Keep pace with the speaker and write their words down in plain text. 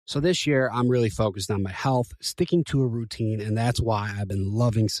So this year, I'm really focused on my health, sticking to a routine, and that's why I've been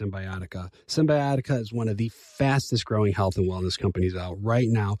loving Symbiotica. Symbiotica is one of the fastest growing health and wellness companies out right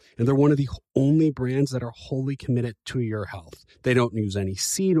now, and they're one of the only brands that are wholly committed to your health. They don't use any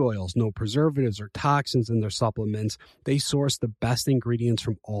seed oils, no preservatives or toxins in their supplements. They source the best ingredients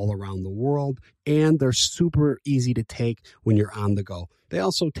from all around the world, and they're super easy to take when you're on the go. They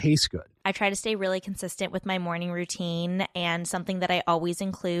also taste good. I try to stay really consistent with my morning routine, and something that I always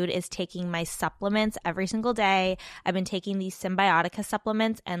include is taking my supplements every single day. I've been taking these Symbiotica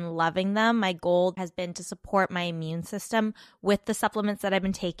supplements and loving them. My goal has been to support my immune system with the supplements that I've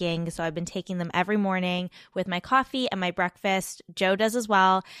been taking. So I've been taking them every morning with my coffee and my breakfast. Joe does as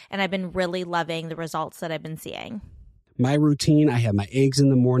well, and I've been really loving the results that I've been seeing. My routine, I have my eggs in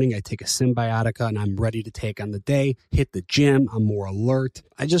the morning, I take a Symbiotica, and I'm ready to take on the day, hit the gym, I'm more alert.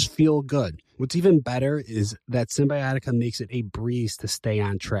 I just feel good. What's even better is that Symbiotica makes it a breeze to stay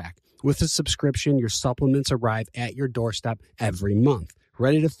on track. With a subscription, your supplements arrive at your doorstep every month.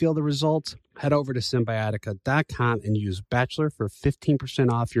 Ready to feel the results? Head over to Symbiotica.com and use Bachelor for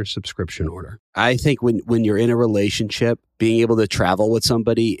 15% off your subscription order. I think when you're in a relationship, being able to travel with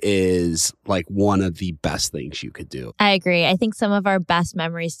somebody is like one of the best things you could do. I agree. I think some of our best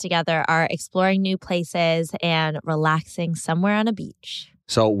memories together are exploring new places and relaxing somewhere on a beach.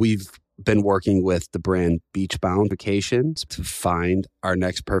 So we've been working with the brand Beachbound Vacations to find our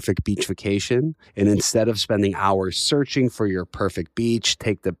next perfect beach vacation. And instead of spending hours searching for your perfect beach,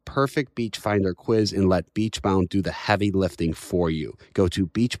 take the perfect beach finder quiz and let Beachbound do the heavy lifting for you. Go to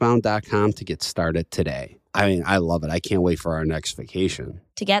beachbound.com to get started today. I mean, I love it. I can't wait for our next vacation.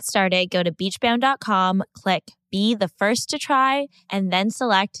 To get started, go to beachbound.com, click Be the First to Try, and then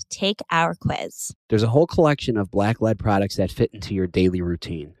select Take Our Quiz. There's a whole collection of Black-led products that fit into your daily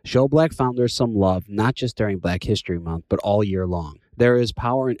routine. Show Black founders some love, not just during Black History Month, but all year long. There is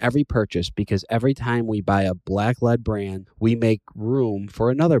power in every purchase because every time we buy a Black-led brand, we make room for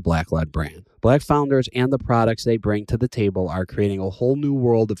another Black-led brand. Black founders and the products they bring to the table are creating a whole new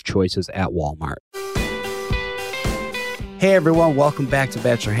world of choices at Walmart. Hey everyone, welcome back to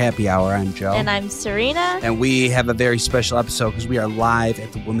Bachelor Happy Hour. I'm Joe. And I'm Serena. And we have a very special episode because we are live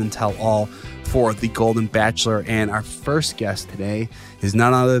at the Women Tell All for the Golden Bachelor. And our first guest today is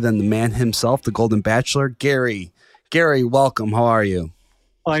none other than the man himself, the Golden Bachelor, Gary. Gary, welcome. How are you?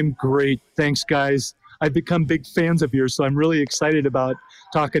 I'm great. Thanks, guys. I've become big fans of yours, so I'm really excited about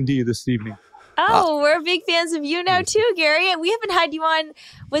talking to you this evening. Oh, we're big fans of you now too, Gary. We haven't had you on,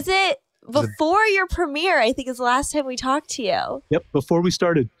 was it before your premiere? I think is the last time we talked to you. Yep, before we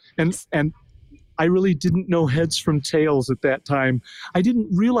started. And I really didn't know heads from tails at that time. I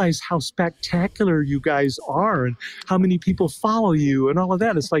didn't realize how spectacular you guys are and how many people follow you and all of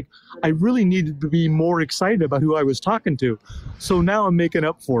that. It's like I really needed to be more excited about who I was talking to. So now I'm making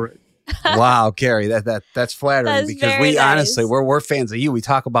up for it. Wow, Gary, that's flattering. That's because very we nice. Honestly, we're fans of you. We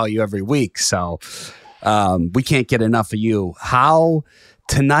talk about you every week, so we can't get enough of you. How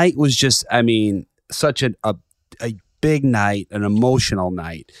tonight was just, I mean, such a big night, an emotional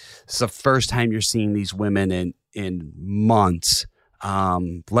night. It's the first time you're seeing these women in months.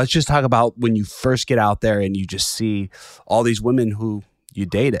 Let's just talk about when you first get out there and you just see all these women who you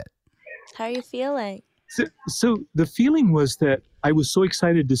dated. How are you feeling? So the feeling was that I was so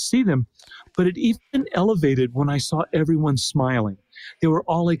excited to see them, but it even elevated when I saw everyone smiling. They were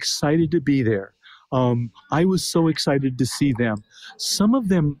all excited to be there. I was so excited to see them. Some of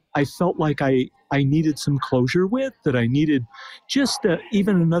them I felt like I needed some closure with, that I needed just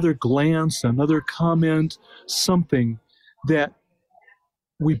even another glance, another comment, something that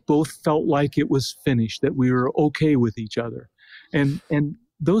we both felt like it was finished, that we were okay with each other. And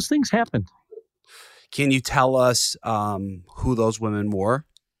those things happened. Can you tell us who those women were?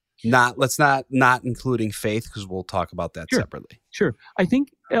 Not including Faith, because we'll talk about that separately. Sure. I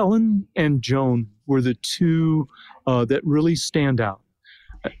think Ellen and Joan were the two that really stand out.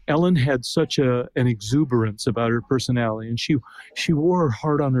 Ellen had such an exuberance about her personality, and she wore her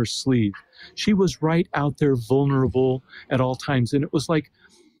heart on her sleeve. She was right out there, vulnerable at all times. And it was like,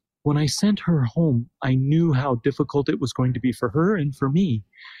 when I sent her home, I knew how difficult it was going to be for her and for me.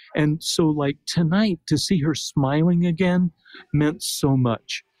 And so like tonight, to see her smiling again meant so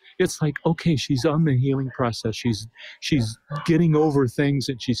much. It's like, okay, she's on the healing process. She's getting over things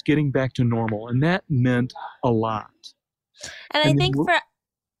and she's getting back to normal. And that meant a lot. And I think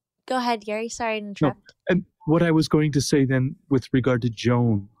go ahead, Gary. Sorry to interrupt. No, and what I was going to say then with regard to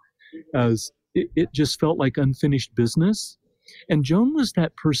Joan, as it just felt like unfinished business. And Joan was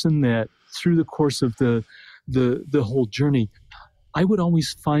that person that through the course of the whole journey, I would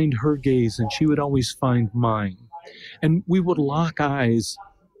always find her gaze and she would always find mine. And we would lock eyes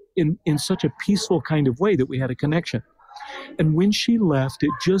in such a peaceful kind of way that we had a connection. And when she left,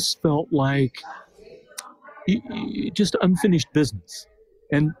 it just felt like just unfinished business.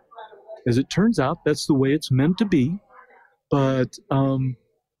 And as it turns out, that's the way it's meant to be. But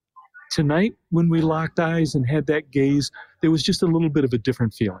tonight, when we locked eyes and had that gaze, there was just a little bit of a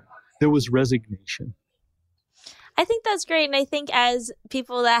different feeling. There was resignation. I think that's great. And I think as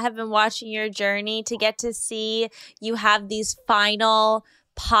people that have been watching your journey, to get to see you have these final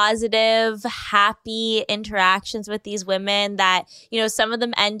positive, happy interactions with these women that, some of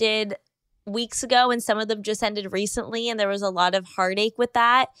them ended weeks ago and some of them just ended recently. And there was a lot of heartache with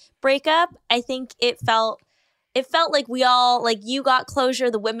that breakup. I think it felt like we all, like, you got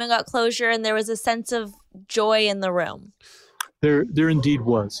closure, the women got closure, and there was a sense of joy in the room. There indeed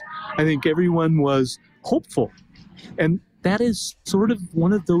was. I think everyone was hopeful. And that is sort of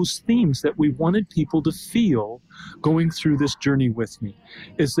one of those themes that we wanted people to feel going through this journey with me,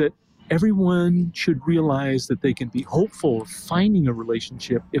 is that everyone should realize that they can be hopeful of finding a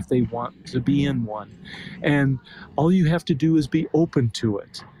relationship if they want to be in one. And all you have to do is be open to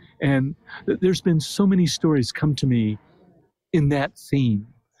it. And there's been so many stories come to me in that theme.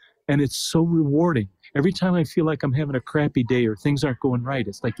 And it's so rewarding. Every time I feel like I'm having a crappy day or things aren't going right,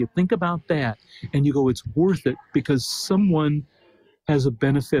 it's like you think about that and you go, it's worth it because someone has a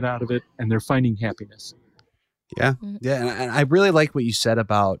benefit out of it and they're finding happiness. Yeah. Yeah. And I really like what you said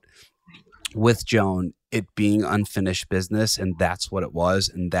about with Joan, it being unfinished business, and that's what it was.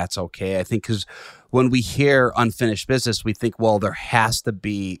 And that's okay. I think because when we hear unfinished business, we think, well, it has to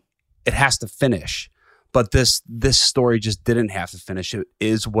finish. But this story just didn't have to finish. It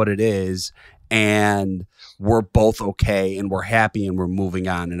is what it is. And we're both okay and we're happy and we're moving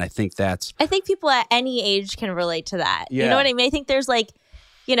on. And I think people at any age can relate to that. Yeah. You know what I mean? I think there's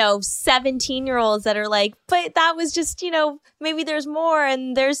 17-year-olds that are like, but that was just, maybe there's more.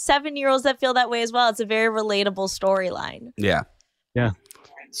 And there's 7-year-olds that feel that way as well. It's a very relatable storyline. Yeah. Yeah.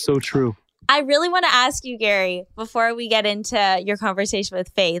 So true. I really want to ask you, Gary, before we get into your conversation with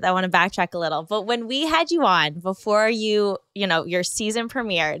Faith, I want to backtrack a little. But when we had you on before your season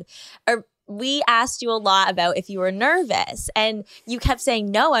premiered, we asked you a lot about if you were nervous, and you kept saying,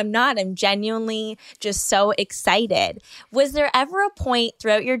 no, I'm not. I'm genuinely just so excited. Was there ever a point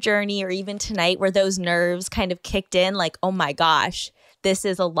throughout your journey or even tonight where those nerves kind of kicked in, like, oh my gosh, this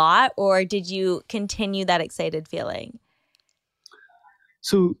is a lot? Or did you continue that excited feeling?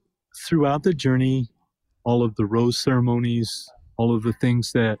 So throughout the journey, all of the rose ceremonies, all of the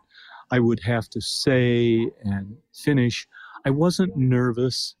things that I would have to say and finish, I wasn't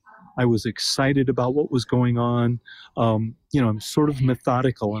nervous. I was excited about what was going on. I'm sort of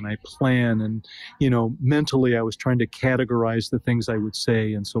methodical and I plan, and, mentally I was trying to categorize the things I would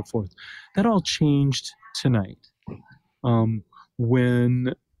say and so forth. That all changed tonight.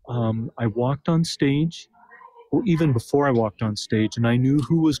 When I walked on stage, or even before I walked on stage, and I knew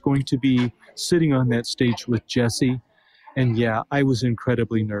who was going to be sitting on that stage with Jesse. And yeah, I was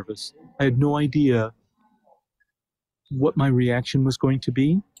incredibly nervous. I had no idea what my reaction was going to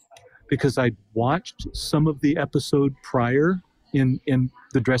be, because I'd watched some of the episode prior in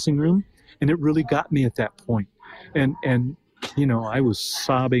the dressing room, and it really got me at that point. And I was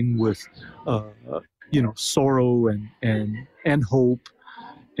sobbing with, sorrow and hope.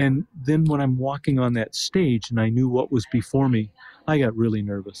 And then when I'm walking on that stage and I knew what was before me, I got really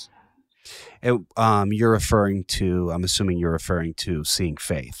nervous. And, I'm assuming you're referring to Seeing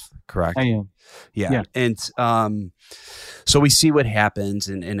Faith, correct? I am. Yeah. And so we see what happens,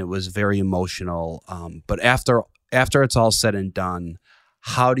 and it was very emotional. But after it's all said and done,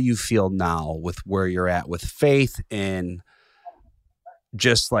 how do you feel now with where you're at with Faith, and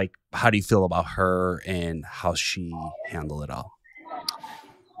just like, how do you feel about her and how she handled it all?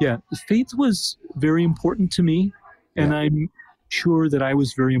 Yeah, Faith was very important to me, and I'm sure that I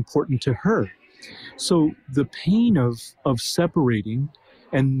was very important to her. So the pain of separating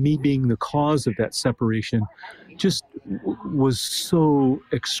and me being the cause of that separation just was so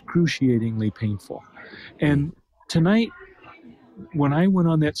excruciatingly painful. And tonight, when I went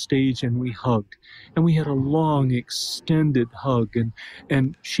on that stage and we hugged, and we had a long extended hug,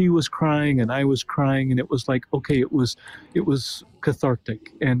 and she was crying and I was crying, and it was like, okay, it was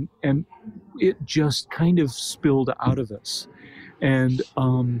cathartic, and it just kind of spilled out of us. And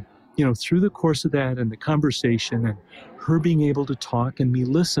through the course of that and the conversation and her being able to talk and me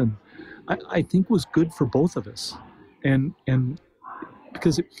listen, I think was good for both of us. And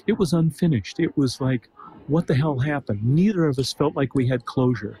because it was unfinished. It was like, what the hell happened? Neither of us felt like we had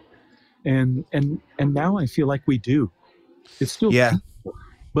closure. And now I feel like we do. It's still painful,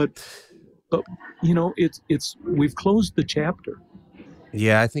 but it's we've closed the chapter.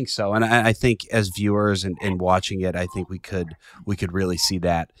 Yeah, I think so. And I think as viewers and watching it, I think we could really see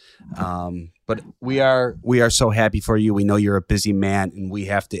that. But we are so happy for you. We know you're a busy man and we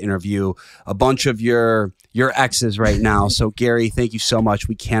have to interview a bunch of your exes right now. So Gary, thank you so much.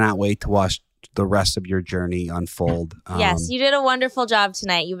 We cannot wait to watch the rest of your journey unfold. Yes, you did a wonderful job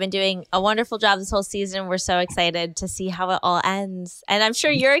tonight. You've been doing a wonderful job this whole season. We're so excited to see how it all ends. And I'm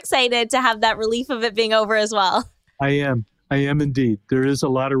sure you're excited to have that relief of it being over as well. I am indeed. There is a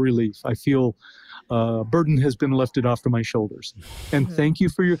lot of relief. I feel burden has been lifted off of my shoulders. And thank you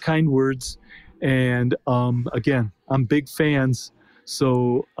for your kind words. And again, I'm big fans.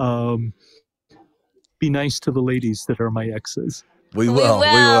 So be nice to the ladies that are my exes. We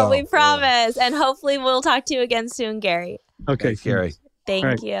will. We promise. And hopefully we'll talk to you again soon, Gary. Okay. Thanks, Gary.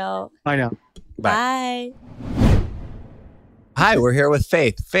 Thank you. Bye now. Bye. Hi, we're here with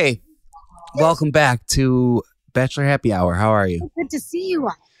Faith. Faith, welcome back to Bachelor Happy Hour. How are you? Good to see you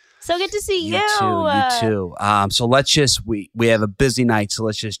all. So good to see you. You too. So let's just, we have a busy night, so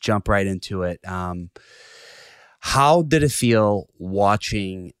let's just jump right into it. How did it feel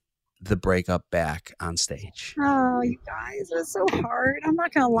watching the breakup back on stage? Oh, you guys, it was so hard. I'm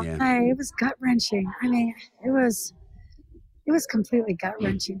not gonna lie. Yeah. It was gut wrenching. I mean, it was completely gut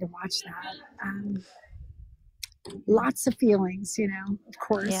wrenching to watch that. Lots of feelings, of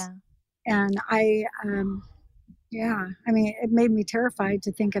course. Yeah. And I mean, it made me terrified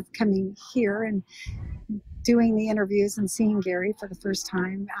to think of coming here and doing the interviews and seeing Gary for the first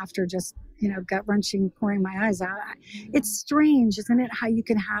time after just, gut wrenching, pouring my eyes out. It's strange, isn't it? How you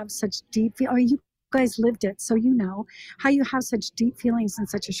can have such deep, I mean, you guys lived it, so you know how you have such deep feelings in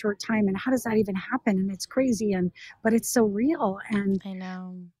such a short time, and how does that even happen? And it's crazy, but it's so real and I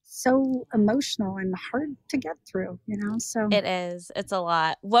know. so emotional and hard to get through, so It is. It's a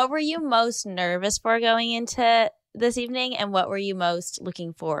lot. What were you most nervous for going into this evening, and what were you most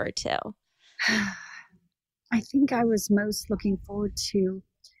looking forward to? I think I was most looking forward to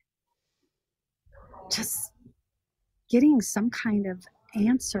just getting some kind of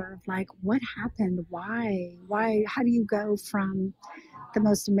answer of like, what happened? Why, how do you go from the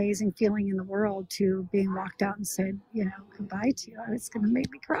most amazing feeling in the world to being walked out and said, goodbye to you? It's going to make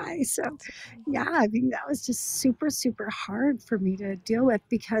me cry. So yeah, I mean, that was just super, super hard for me to deal with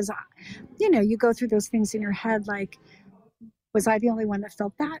because, you go through those things in your head, like, was I the only one that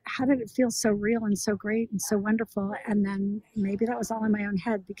felt that? How did it feel so real and so great and so wonderful? And then maybe that was all in my own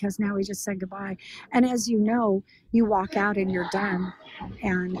head because now we just said goodbye. And as you know, you walk out and you're done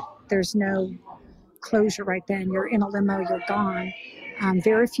and there's no closure right then. You're in a limo, you're gone.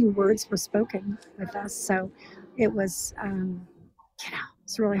 Very few words were spoken with us. So it was,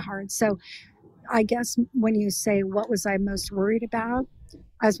 it's really hard. So I guess when you say, what was I most worried about?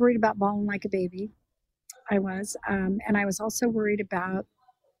 I was worried about bawling like a baby. I was. And I was also worried about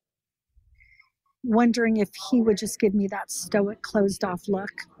wondering if he would just give me that stoic, closed off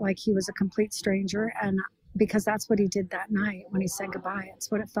look like he was a complete stranger. And because that's what he did that night when he said goodbye. It's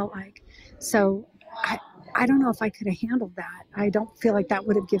what it felt like. So I don't know if I could have handled that. I don't feel like that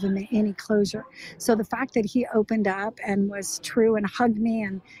would have given me any closure. So the fact that he opened up and was true and hugged me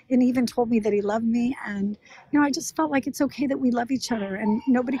and even told me that he loved me. And, I just felt like it's okay that we love each other and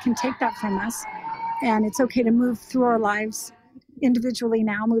nobody can take that from us. And it's okay to move through our lives individually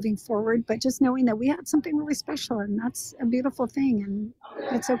now moving forward, but just knowing that we had something really special and that's a beautiful thing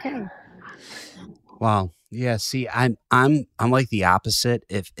and it's okay. Wow. Yeah. See, I'm like the opposite.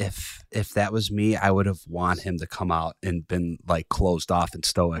 If that was me, I would have want him to come out and been like closed off and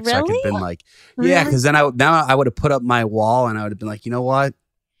stoic. Really? So I could have been like, yeah, because then I would have put up my wall and I would have been like, you know what?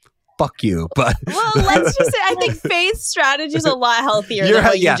 Fuck you. But well, let's just say I think Faith's strategy is a lot healthier than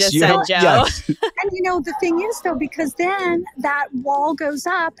what you just said, Joe. Yes. And the thing is though, because then that wall goes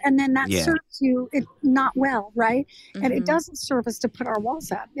up and then that serves you not well, right? Mm-hmm. And it doesn't serve us to put our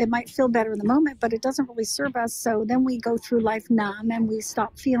walls up. It might feel better in the moment, but it doesn't really serve us. So then we go through life numb and we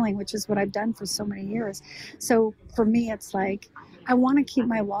stop feeling, which is what I've done for so many years. So for me, it's like, I want to keep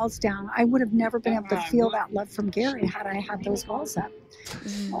my walls down. I would have never been able to feel that love from Gary had I had those walls up.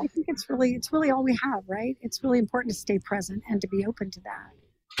 Mm-hmm. I think it's really all we have, right? It's really important to stay present and to be open to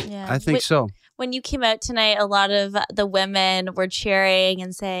that. Yeah, I think so. When you came out tonight, a lot of the women were cheering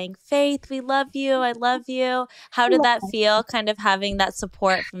and saying, Faith, we love you. I love you. How did that feel, kind of having that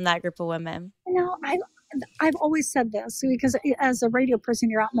support from that group of women? I've always said this because as a radio person,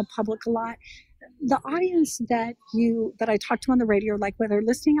 you're out in the public a lot. The audience that I talk to on the radio, like whether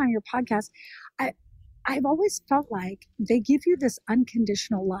listening on your podcast, I've always felt like they give you this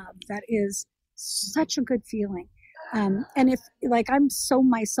unconditional love that is such a good feeling. And if like I'm so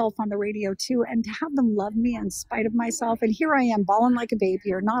myself on the radio too, and to have them love me in spite of myself, and here I am bawling like a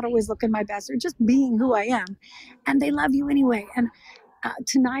baby, or not always looking my best, or just being who I am, and they love you anyway. And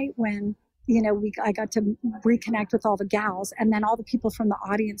tonight, when I got to reconnect with all the gals, and then all the people from the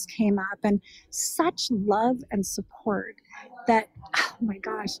audience came up, and such love and support that, oh my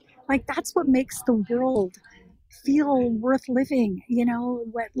gosh, like that's what makes the world feel worth living,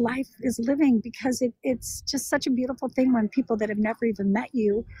 what life is living, because it's just such a beautiful thing when people that have never even met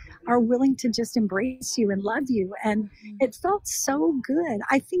you are willing to just embrace you and love you. And it felt so good.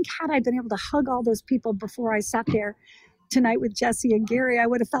 I think had I been able to hug all those people before I sat there tonight with Jesse and Gary, I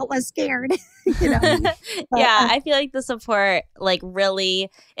would have felt less scared. But, yeah, I feel like the support, like really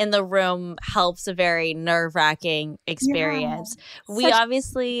in the room, helps a very nerve-wracking experience. Yeah,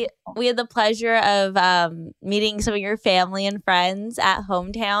 We had the pleasure of meeting some of your family and friends at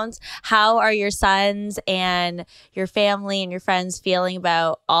hometowns. How are your sons and your family and your friends feeling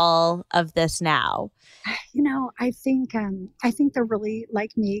about all of this now? I think they're really,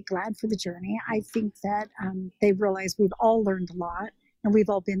 like me, glad for the journey. I think that they realize we've all learned a lot and we've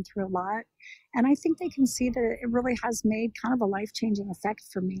all been through a lot. And I think they can see that it really has made kind of a life-changing effect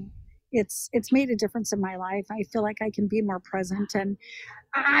for me. It's made a difference in my life. I feel like I can be more present, and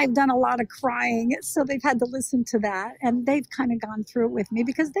I've done a lot of crying, so they've had to listen to that, and they've kind of gone through it with me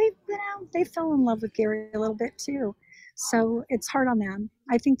because they fell in love with Gary a little bit too. So it's hard on them.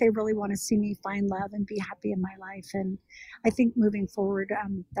 I think they really want to see me find love and be happy in my life. And I think moving forward,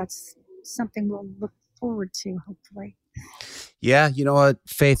 that's something we'll look forward to, hopefully. Yeah, you know what,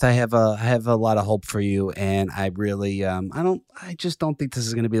 Faith, I have a lot of hope for you, and I really I just don't think this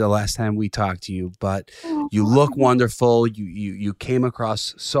is going to be the last time we talk to you. But you look wonderful. You came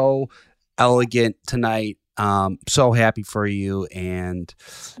across so elegant tonight. So happy for you, and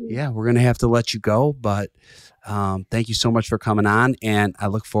yeah, we're gonna have to let you go, but thank you so much for coming on, and I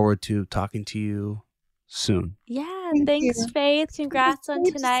look forward to talking to you soon. Yeah, Thank thanks, you. Faith. Congrats on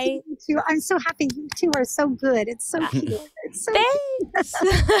Great to see tonight. you too. I'm so happy you two are so good. It's so cute. It's so Thanks.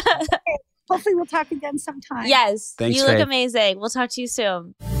 Hopefully we'll talk again sometime. Yes, Thanks, you look Faith. amazing. We'll talk to you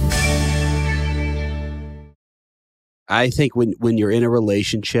soon. I think when you're in a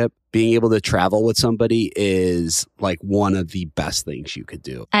relationship, being able to travel with somebody is like one of the best things you could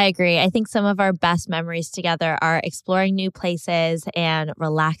do. I agree. I think some of our best memories together are exploring new places and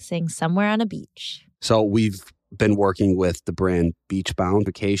relaxing somewhere on a beach. So we've been working with the brand Beachbound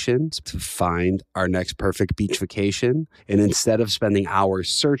Vacations to find our next perfect beach vacation. And instead of spending hours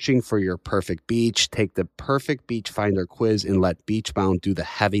searching for your perfect beach, take the perfect beach finder quiz and let Beachbound do the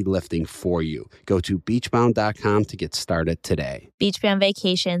heavy lifting for you. Go to beachbound.com to get started today. Beachbound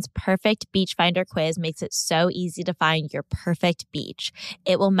Vacations Perfect Beach Finder quiz makes it so easy to find your perfect beach.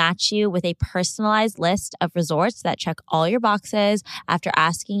 It will match you with a personalized list of resorts that check all your boxes after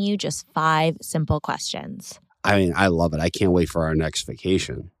asking you just 5 simple questions. I mean, I love it. I can't wait for our next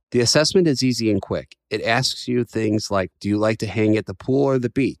vacation. The assessment is easy and quick. It asks you things like, do you like to hang at the pool or the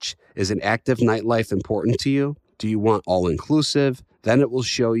beach? Is an active nightlife important to you? Do you want all-inclusive? Then it will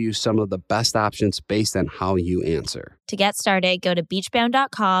show you some of the best options based on how you answer. To get started, go to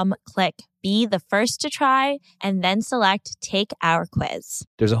beachbound.com, click Be the First to Try, and then select Take Our Quiz.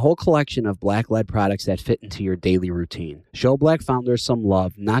 There's a whole collection of Black-led products that fit into your daily routine. Show Black founders some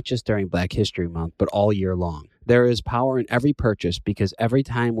love, not just during Black History Month, but all year long. There is power in every purchase because every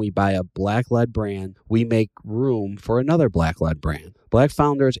time we buy a Black-led brand, we make room for another Black-led brand. Black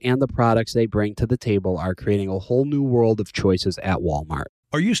founders and the products they bring to the table are creating a whole new world of choices at Walmart.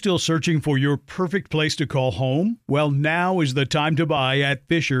 Are you still searching for your perfect place to call home? Well, now is the time to buy at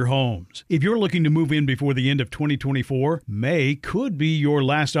Fisher Homes. If you're looking to move in before the end of 2024, May could be your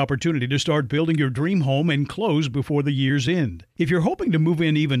last opportunity to start building your dream home and close before the year's end. If you're hoping to move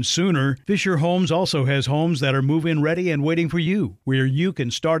in even sooner, Fisher Homes also has homes that are move-in ready and waiting for you, where you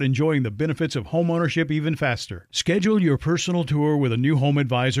can start enjoying the benefits of homeownership even faster. Schedule your personal tour with a new home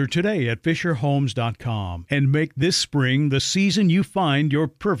advisor today at FisherHomes.com and make this spring the season you find your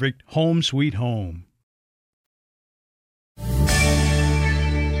perfect home sweet home.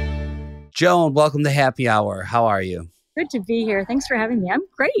 Joan, welcome to Happy Hour. How are you? Good to be here. Thanks for having me. I'm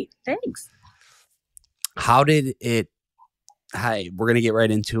great. Thanks. How did it... Hi, we're going to get right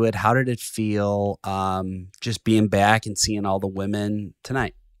into it. How did it feel just being back and seeing all the women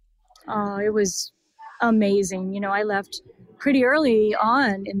tonight? It was amazing. I left pretty early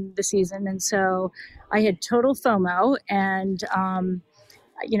on in the season, and so I had total FOMO, and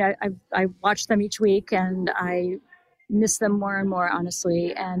I watch them each week, and I miss them more and more,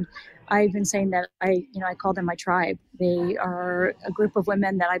 honestly. And I've been saying that I call them my tribe. They are a group of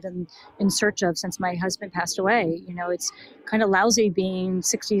women that I've been in search of since my husband passed away. It's kind of lousy being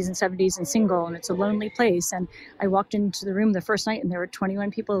 60s and 70s and single, and it's a lonely place. And I walked into the room the first night, and there were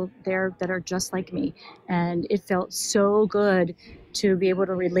 21 people there that are just like me. And it felt so good to be able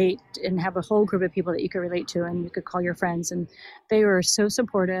to relate and have a whole group of people that you could relate to and you could call your friends. And they were so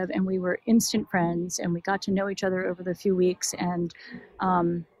supportive, and we were instant friends, and we got to know each other over the few weeks. And,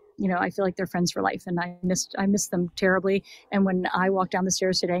 I feel like they're friends for life, and I missed them terribly. And when I walked down the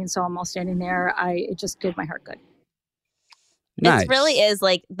stairs today and saw them all standing there, it just did my heart good. Nice. It really is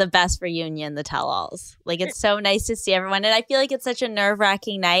like the best reunion, the tell-alls. Like, it's so nice to see everyone. And I feel like it's such a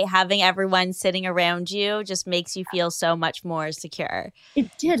nerve-wracking night. Having everyone sitting around you just makes you feel so much more secure. It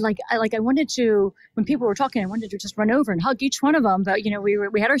did. I wanted to, when people were talking, I wanted to just run over and hug each one of them. But,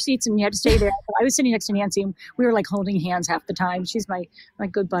 we had our seats and you had to stay there. But I was sitting next to Nancy, and we were like holding hands half the time. She's my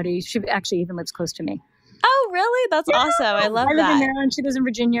good buddy. She actually even lives close to me. Oh, really? That's awesome. I love that. I live in Maryland. She lives in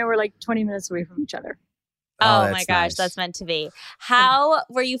Virginia. We're like 20 minutes away from each other. Oh my gosh, that's meant to be. How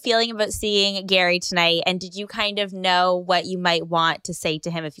were you feeling about seeing Gary tonight? And did you kind of know what you might want to say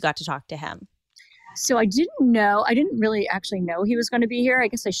to him if you got to talk to him? So I didn't know. I didn't really actually know he was going to be here. I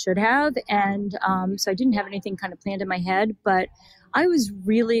guess I should have. And so I didn't have anything kind of planned in my head. But I was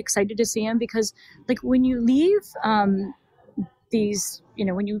really excited to see him because, like, when you leave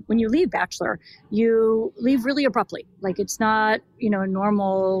when you leave Bachelor, you leave really abruptly. Like, it's not, a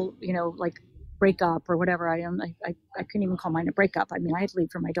normal, like, breakup or whatever. I couldn't even call mine a breakup. I mean, I had to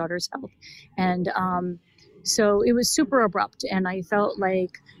leave for my daughter's health. And so it was super abrupt. And I felt like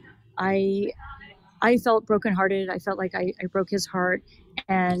I felt brokenhearted. I felt like I broke his heart.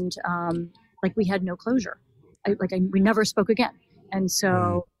 And like we had no closure. We never spoke again. And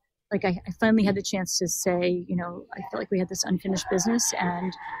so I finally had the chance to say, I felt like we had this unfinished business,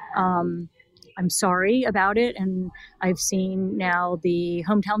 and I'm sorry about it. And I've seen now the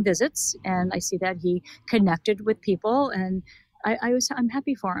hometown visits, and I see that he connected with people, and I'm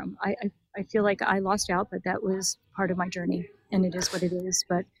happy for him. I feel like I lost out, but that was part of my journey, and it is what it is.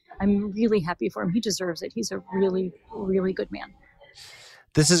 But I'm really happy for him. He deserves it. He's a really, really good man.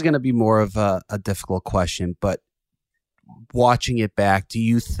 This is going to be more of a difficult question, but watching it back, do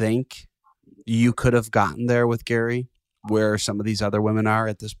you think you could have gotten there with Gary where some of these other women are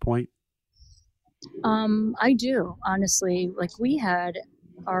at this point? I do, honestly. Like, we had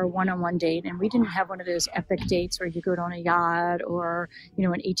our one-on-one date, and we didn't have one of those epic dates where you go on a yacht or, an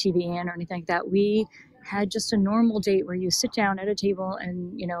ATV inn or anything like that. We had just a normal date where you sit down at a table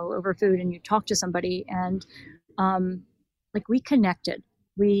and, over food, and you talk to somebody, and we connected.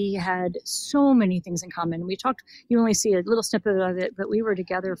 We had so many things in common. We talked, you only see a little snippet of it, but we were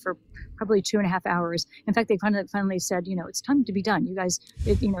together for probably 2.5 hours. In fact, they finally said, it's time to be done. You guys,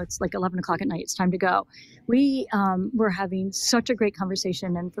 it's like 11 o'clock at night. It's time to go. We were having such a great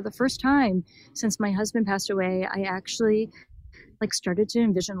conversation. And for the first time since my husband passed away, I actually started to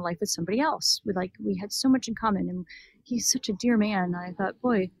envision life with somebody else. We had so much in common, and he's such a dear man. I thought,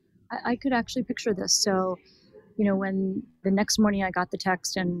 boy, I could actually picture this. So, when the next morning I got the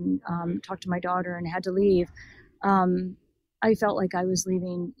text and talked to my daughter and had to leave, I felt like I was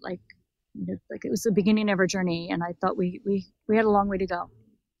leaving, like it was the beginning of our journey. And I thought we had a long way to go.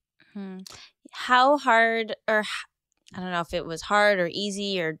 How hard, or I don't know if it was hard or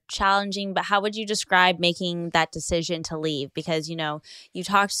easy or challenging, but how would you describe making that decision to leave? Because, you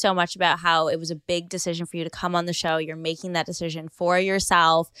talked so much about how it was a big decision for you to come on the show. You're making that decision for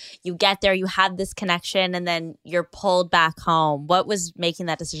yourself. You get there, you have this connection, and then you're pulled back home. What was making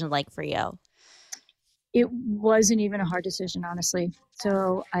that decision like for you? It wasn't even a hard decision, honestly.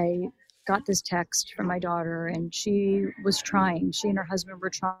 So I got this text from my daughter, and she and her husband were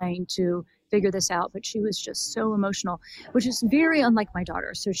trying to figure this out, but she was just so emotional, which is very unlike my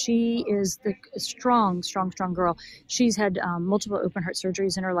daughter. So she is a strong girl. She's had multiple open heart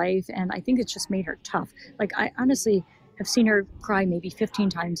surgeries in her life, and I think it's just made her tough. I honestly have seen her cry maybe 15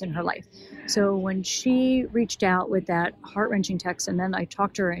 times in her life. So when she reached out with that heart-wrenching text, and then I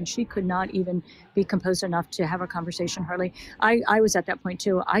talked to her, and she could not even be composed enough to have a conversation hardly. I was at that point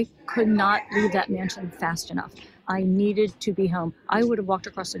too. I could not leave that mansion fast enough. I needed to be home. I would have walked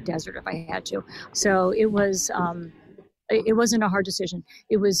across the desert if I had to. So it was, it wasn't a hard decision.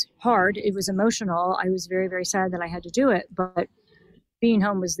 It was hard. It was emotional. I was very, very sad that I had to do it, but being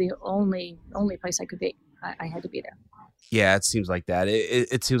home was the only place I could be. I had to be there. Yeah, it seems like that.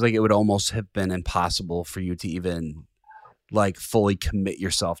 It seems like it would almost have been impossible for you to even fully commit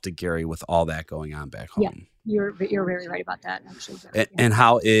yourself to Gary with all that going on back home. Yeah, you're very right about that, actually. And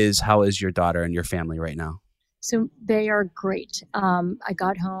how is your daughter and your family right now? So they are great. I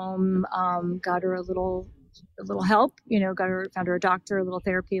got home, got her a little help, found her a doctor, a little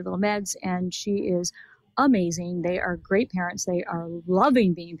therapy, a little meds, and she is amazing. They are great parents. They are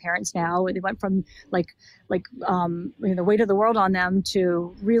loving being parents now. They went from the weight of the world on them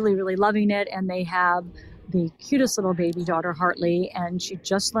to really, really loving it. And they have the cutest little baby daughter, Hartley, and she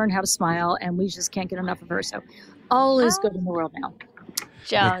just learned how to smile, and we just can't get enough of her. So all is good in the world now.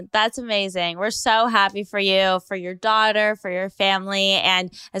 Joan, that's amazing. We're so happy for you, for your daughter, for your family.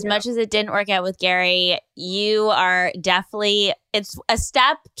 And as much as it didn't work out with Gary, you are definitely, it's a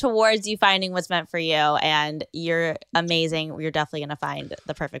step towards you finding what's meant for you. And you're amazing. You're definitely going to find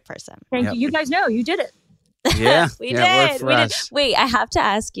the perfect person. Thank you. You guys know you did it. Yeah. We did. Wait, I have to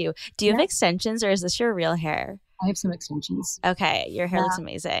ask you, do you have extensions or is this your real hair? I have some extensions. Okay, your hair looks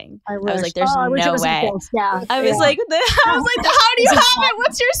amazing. I was like, "There's no way." I was like, "How do you have it?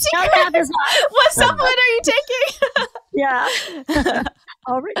 What's your secret? What supplement are you taking?" Yeah.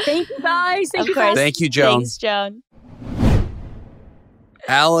 All right. Thank you, guys. Thank you, guys. Thank you, Joan. Thanks, Joan.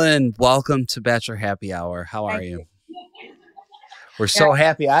 Ellen, welcome to Bachelor Happy Hour. How are you? We're so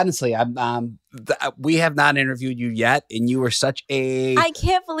happy. Honestly, we have not interviewed you yet, and you were such a... I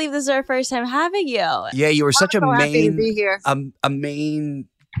can't believe this is our first time having you. Yeah, you were such a happy to be here. A main...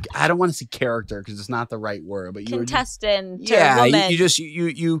 I don't want to say character because it's not the right word, but you contestant.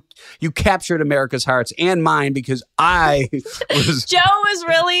 You captured America's hearts and mine because I was... Joe was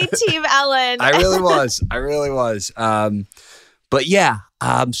really Team Ellen. I really was. But yeah,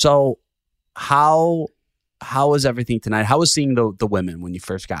 so how was everything tonight? How was seeing the women when you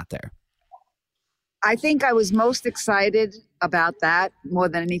first got there? I think I was most excited about that more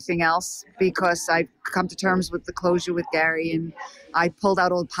than anything else because I've come to terms with the closure with Gary and I pulled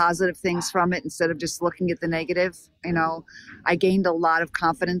out all the positive things from it instead of just looking at the negative. You know, I gained a lot of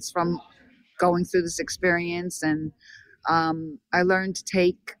confidence from going through this experience and I learned to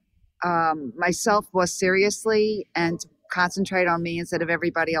take myself more seriously and to concentrate on me instead of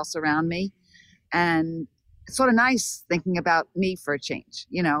everybody else around me. And it's sort of nice thinking about me for a change,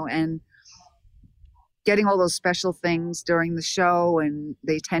 and getting all those special things during the show and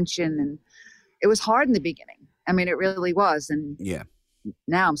the attention. And it was hard in the beginning. I mean, it really was. And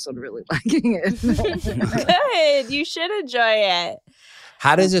now I'm sort of really liking it. Good. You should enjoy it.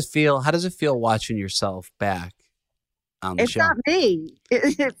 How does it feel? How does it feel watching yourself back on the show? Not me.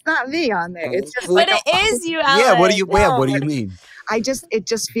 It's not me on there. It's just but it is you, Ellen. Yeah. What do you mean? It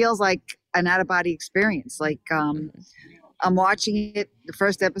just feels like an out-of-body experience. Like I'm watching it, the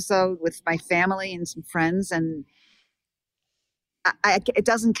first episode with my family and some friends, and it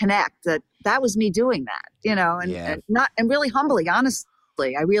doesn't connect. That was me doing that, and really humbly,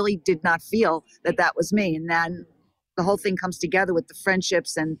 honestly, I really did not feel that was me. And then the whole thing comes together with the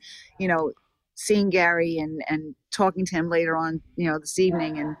friendships and, seeing Gary and talking to him later on, this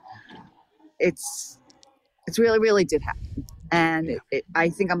evening, and it's really, really did happen. And I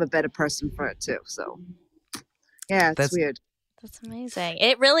think I'm a better person for it too. So, yeah, it's weird. That's amazing.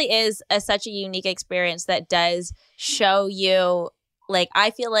 It really is such a unique experience that does show you, like,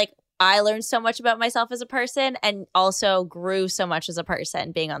 I feel like I learned so much about myself as a person and also grew so much as a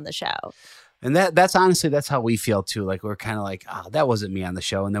person being on the show. And that's honestly, that's how we feel too. Like, we're kind of like, oh, that wasn't me on the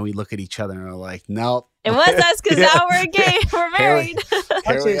show. And then we look at each other and we're like, nope. It was us because now we're gay. We're married. Such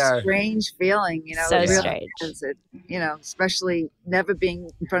a strange feeling, So it really strange. Is it, especially never being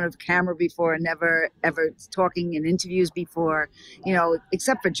in front of camera before, never ever talking in interviews before,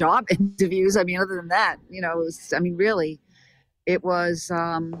 except for job interviews. I mean, other than that, really, it was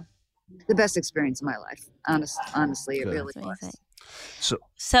the best experience of my life. Honestly, it really was.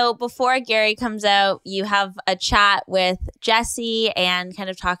 So before Gary comes out, you have a chat with Jesse and kind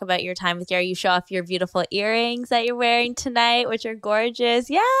of talk about your time with Gary. You show off your beautiful earrings that you're wearing tonight, which are gorgeous.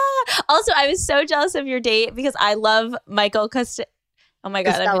 Yeah. Also, I was so jealous of your date because I love Michael Oh my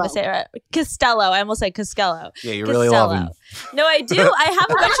God, I'm going to say it right. Costello. I almost said Costello. Yeah, you really love him. No, I do. I have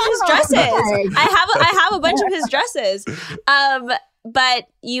a bunch of his dresses. I have a bunch of his dresses. But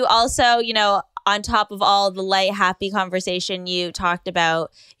you also, on top of all the light, happy conversation, you talked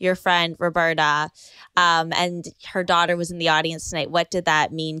about your friend Roberta, and her daughter was in the audience tonight. What did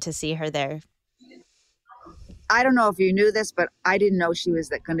that mean to see her there? I don't know if you knew this, but I didn't know she was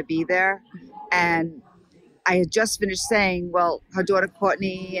going to be there. And I had just finished saying, well, her daughter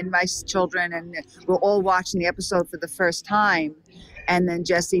Courtney and my children, and we're all watching the episode for the first time. And then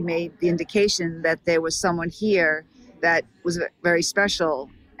Jesse made the indication that there was someone here that was very special.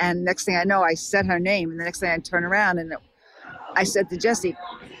 And next thing I know, I said her name. And the next thing I turn around and I said to Jesse,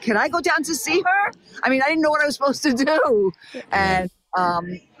 can I go down to see her? I mean, I didn't know what I was supposed to do. And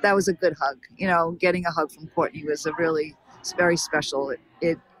that was a good hug. You know, getting a hug from Courtney was very special.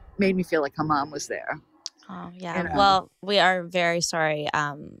 It made me feel like her mom was there. Oh, yeah. You know? Well, we are very sorry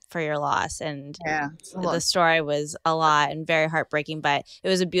for your loss. And the story was a lot and very heartbreaking, but it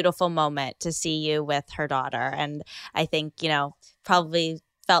was a beautiful moment to see you with her daughter. And I think, probably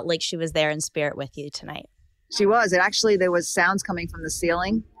felt like she was there in spirit with you tonight. She was. And actually, there was sounds coming from the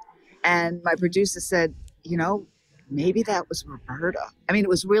ceiling. And my producer said, maybe that was Roberta. I mean, it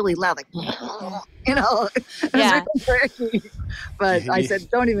was really loud, like, it was really tricky. But I said,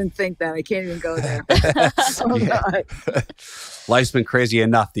 don't even think that. I can't even go there. God. Life's been crazy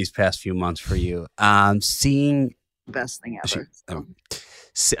enough these past few months for you. Seeing best thing ever.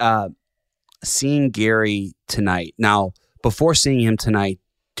 Seeing Gary tonight. Now, before seeing him tonight,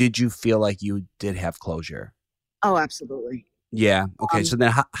 did you feel like you did have closure? Oh, absolutely. Yeah. Okay. So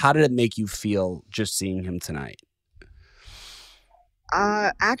then how did it make you feel just seeing him tonight?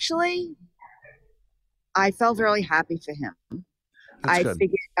 Actually, I felt really happy for him. That's good.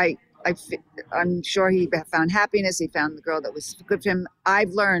 Figured I'm sure he found happiness. He found the girl that was good for him. I've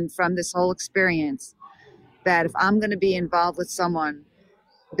learned from this whole experience that if I'm going to be involved with someone,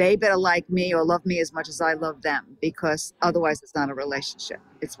 they better like me or love me as much as I love them, because otherwise it's not a relationship.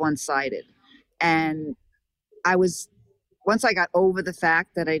 It's one-sided. And once I got over the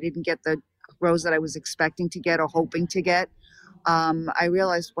fact that I didn't get the rose that I was expecting to get or hoping to get, I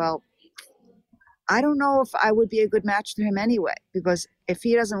realized, well, I don't know if I would be a good match to him anyway, because if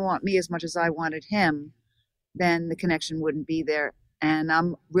he doesn't want me as much as I wanted him, then the connection wouldn't be there. And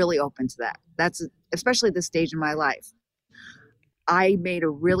I'm really open to that. That's especially at this stage in my life. I made a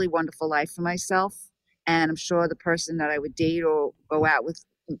really wonderful life for myself, and I'm sure the person that I would date or go out with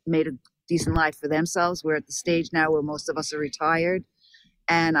made a decent life for themselves. We're at the stage now where most of us are retired,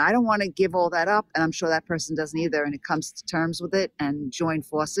 and I don't want to give all that up, and I'm sure that person doesn't either, and it comes to terms with it and join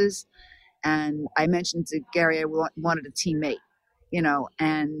forces. And I mentioned to Gary I wanted a teammate,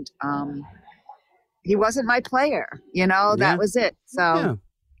 and he wasn't my player, that was it. So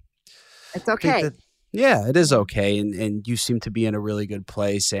it's okay. It is okay. And you seem to be in a really good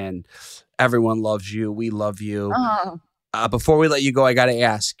place, and everyone loves you. We love you. Before we let you go, I got to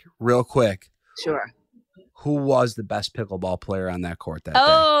ask real quick. Sure. Who was the best pickleball player on that court that day?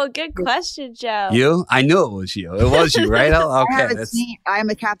 Oh, good question, Joe. You? I knew it was you. It was you, right? Okay. I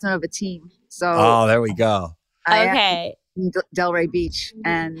am a captain of a team. So there we go. Okay. Delray Beach.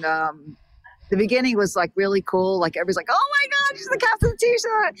 And the beginning was like really cool. Like everybody's like, oh my God, she's the captain of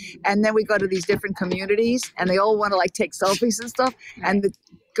the team. And then we go to these different communities and they all want to like take selfies and stuff. And the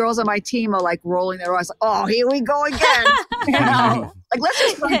girls on my team are like rolling their eyes like, oh, here we go again. Like, let's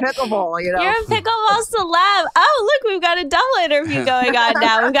just play pickleball, You're a pickleball celeb. Oh, look, we've got a double interview going on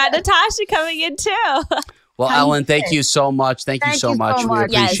now. We've got Natasha coming in too. Well, Ellen, thank you so much. Thank you so much. We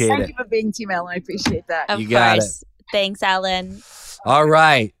appreciate it. Thank you for being Team Ellen. I appreciate that. Of course. Thanks, Ellen. All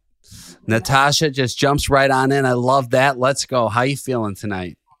right. Natasha just jumps right on in. I love that. Let's go. How you feeling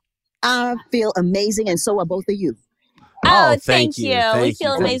tonight? I feel amazing, and so are both of you. Oh, thank you. We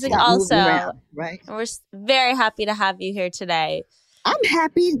feel amazing also. Right. And we're very happy to have you here today. I'm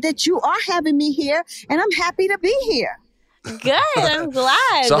happy that you are having me here, and I'm happy to be here. Good. I'm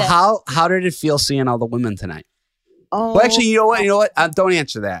glad. So how did it feel seeing all the women tonight? Oh, well, actually, you know what? Don't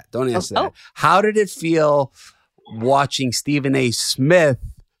answer that. Don't answer that. How did it feel watching Stephen A. Smith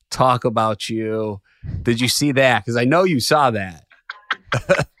talk about you? Did you see that? Because I know you saw that.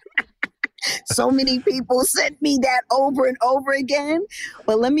 So many people sent me that over and over again.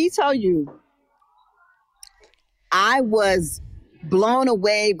 But let me tell you, I was blown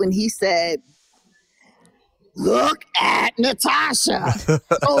away when he said, look at Natasha.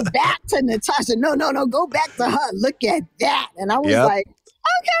 Go back to Natasha. No, go back to her. Look at that. And I was like,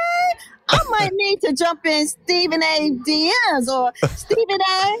 okay, I might need to jump in Stephen A. DMs or Stephen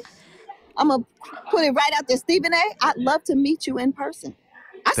A. I'm going to put it right out there. Stephen A., I'd love to meet you in person.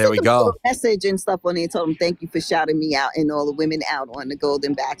 I sent him a message and stuff on there and told him thank you for shouting me out and all the women out on the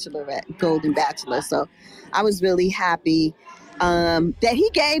Golden Bachelor. So I was really happy that he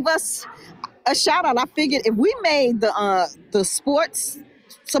gave us a shout out. I figured if we made the sports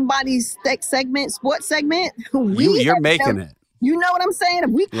sports segment, you're making it. You know what I'm saying? If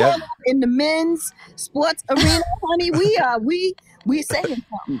we call up in the men's sports arena, honey, we saying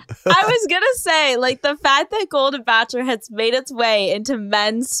something. I was gonna say, like, the fact that Golden Bachelor has made its way into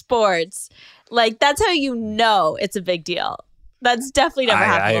men's sports, like, that's how you know it's a big deal. That's definitely never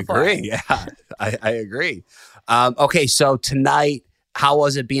happened before. I agree. Yeah, I agree. Okay, so tonight, how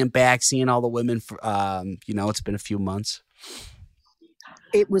was it being back, seeing all the women? It's been a few months.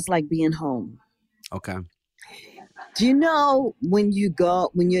 It was like being home. Okay. Do you know when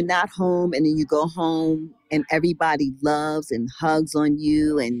you're not home and then you go home and everybody loves and hugs on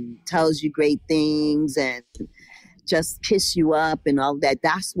you and tells you great things and just kiss you up and all that?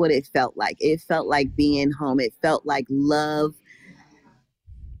 That's what it felt like. It felt like being home. It felt like love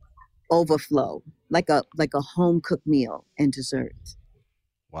overflow, like a home cooked meal and dessert.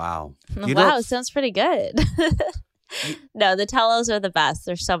 Wow. Wow, sounds pretty good. No, the tell-alls are the best.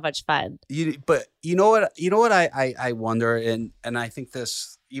 They're so much fun. But you know what I wonder, and I think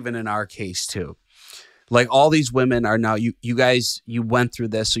this even in our case too. Like all these women are now, you guys, you went through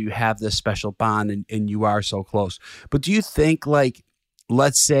this, so you have this special bond and you are so close. But do you think, like,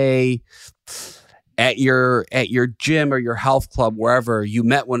 let's say at your gym or your health club, wherever you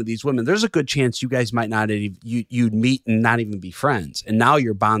met one of these women, there's a good chance you guys might not you'd meet and not even be friends. And now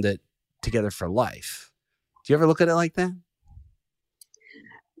you're bonded together for life. Do you ever look at it like that?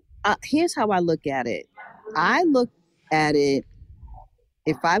 Here's how I look at it. I look at it,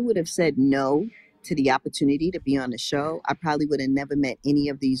 if I would have said no to the opportunity to be on the show, I probably would have never met any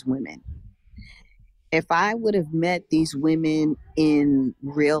of these women. If I would have met these women in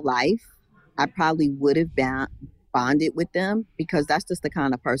real life, I probably would have bonded with them, because that's just the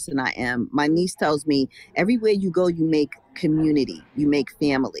kind of person I am. My niece tells me, everywhere you go, you make community, you make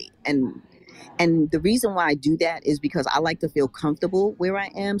family. And the reason why I do that is because I like to feel comfortable where I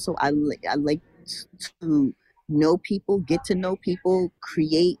am. So I like to know people, get to know people,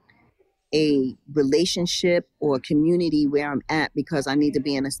 create a relationship or community where I'm at, because I need to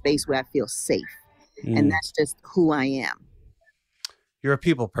be in a space where I feel safe. And that's just who I am. You're a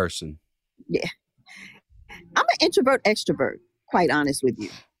people person. Yeah. I'm an introvert extrovert, quite honest with you.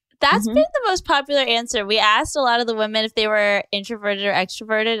 That's been the most popular answer. We asked a lot of the women if they were introverted or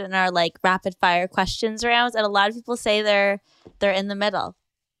extroverted in our like rapid fire questions rounds, and a lot of people say they're in the middle.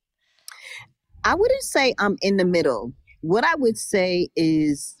 I wouldn't say I'm in the middle. What I would say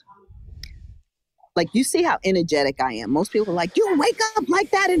is, like, you see how energetic I am. Most people are like, you wake up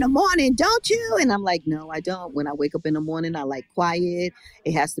like that in the morning, don't you? And I'm like, no, I don't. When I wake up in the morning, I like quiet.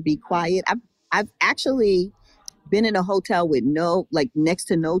 It has to be quiet. I've actually been in a hotel with next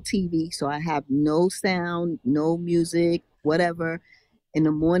to no TV. So I have no sound, no music, whatever, in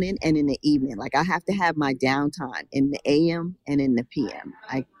the morning and in the evening. Like, I have to have my downtime in the AM and in the PM.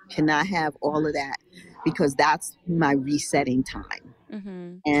 I cannot have all of that, because that's my resetting time.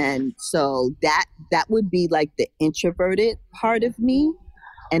 Mm-hmm. And so that would be like the introverted part of me.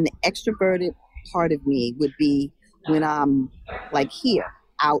 And the extroverted part of me would be when I'm like here,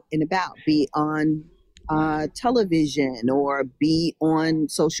 out and about, be on television or be on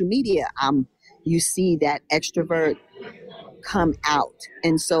social media. You see that extrovert come out.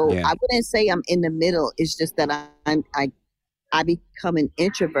 And so I wouldn't say I'm in the middle. It's just that I become an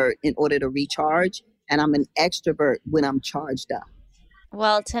introvert in order to recharge, and I'm an extrovert when I'm charged up.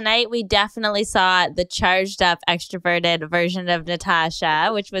 Well, tonight we definitely saw the charged up, extroverted version of Natasha,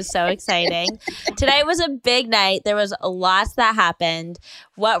 which was so exciting. Tonight was a big night. There was lots that happened.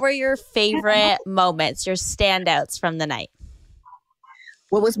 What were your favorite moments, your standouts from the night?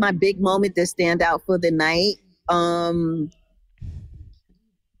 What was my big moment that stand out for the night? I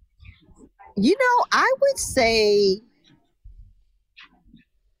would say,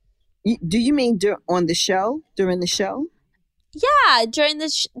 do you mean on the show, during the show? Yeah, during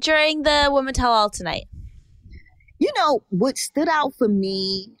the Women Tell All tonight. What stood out for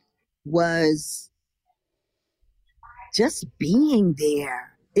me was just being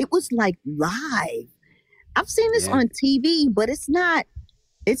there. It was like live. I've seen this on TV, but it's not.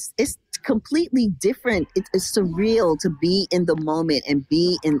 It's completely different. It's surreal to be in the moment and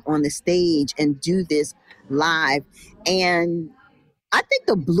be on the stage and do this live. And I think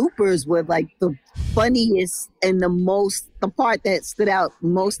the bloopers were like the funniest and the part that stood out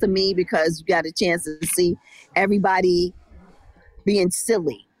most to me, because you got a chance to see everybody being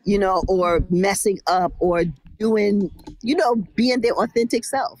silly, or messing up or doing, being their authentic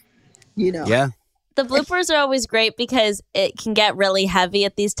self, Yeah. The bloopers are always great because it can get really heavy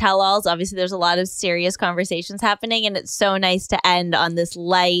at these tell-alls. Obviously, there's a lot of serious conversations happening, and it's so nice to end on this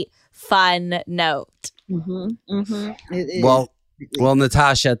light, fun note. Mm-hmm. Mm-hmm. It is. Well,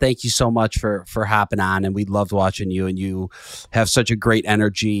 Natasha, thank you so much for hopping on, and we loved watching you, and you have such a great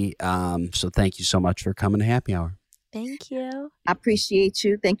energy. So thank you so much for coming to Happy Hour. Thank you. I appreciate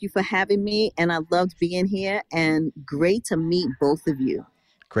you. Thank you for having me, and I loved being here, and great to meet both of you.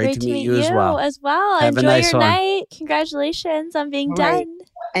 Great to meet you as well. Have Enjoy nice your one. night. Congratulations on being done.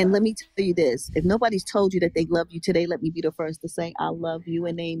 And let me tell you this. If nobody's told you that they love you today, let me be the first to say I love you,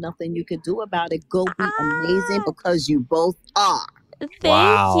 and there ain't nothing you can do about it. Go be amazing, because you both are. Thank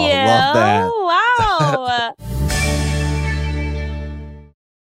you. Love that. Wow.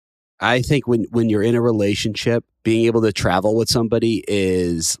 I think when you're in a relationship, being able to travel with somebody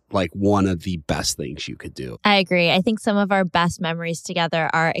is like one of the best things you could do. I agree. I think some of our best memories together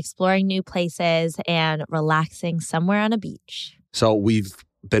are exploring new places and relaxing somewhere on a beach. So we've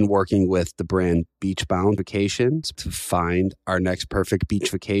been working with the brand Beachbound Vacations to find our next perfect beach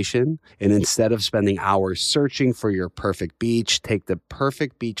vacation. And instead of spending hours searching for your perfect beach, take the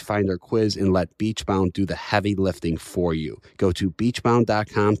perfect beach finder quiz and let Beachbound do the heavy lifting for you. Go to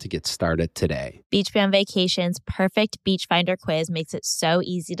beachbound.com to get started today. Beachbound Vacations Perfect Beach Finder quiz makes it so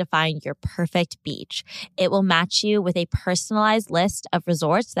easy to find your perfect beach. It will match you with a personalized list of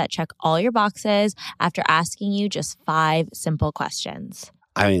resorts that check all your boxes after asking you just 5 simple questions.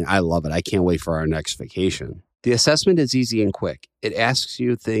 I mean, I love it. I can't wait for our next vacation. The assessment is easy and quick. It asks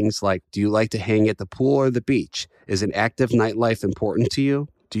you things like, do you like to hang at the pool or the beach? Is an active nightlife important to you?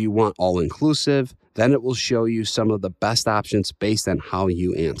 Do you want all-inclusive? Then it will show you some of the best options based on how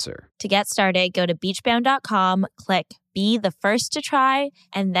you answer. To get started, go to beachbound.com, click Be the First to Try,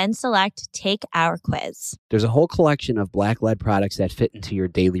 and then select Take Our Quiz. There's a whole collection of Black-led products that fit into your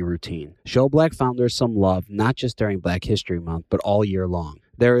daily routine. Show Black founders some love, not just during Black History Month, but all year long.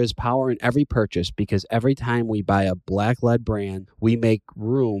 There is power in every purchase because every time we buy a Black-led brand, we make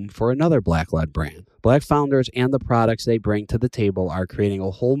room for another Black-led brand. Black founders and the products they bring to the table are creating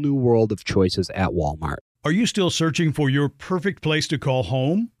a whole new world of choices at Walmart. Are you still searching for your perfect place to call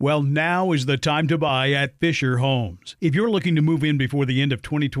home? Well, now is the time to buy at Fisher Homes. If you're looking to move in before the end of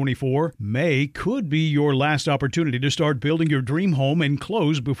 2024, May could be your last opportunity to start building your dream home and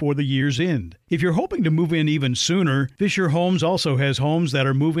close before the year's end. If you're hoping to move in even sooner, Fisher Homes also has homes that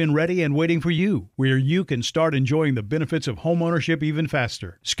are move-in ready and waiting for you, where you can start enjoying the benefits of homeownership even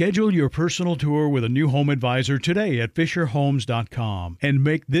faster. Schedule your personal tour with a new home advisor today at FisherHomes.com and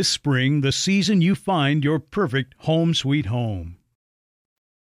make this spring the season you find your perfect home sweet home.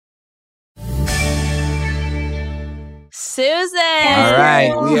 Susan! All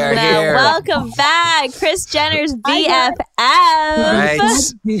right, we are here. Welcome back, Kris Jenner's BFF.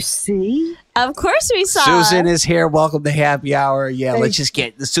 Right. You see? Of course we saw. Susan is here. Welcome to Happy Hour. Yeah, let's just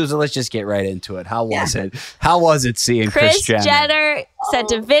get right into it. How was it? How was it seeing Kris Jenner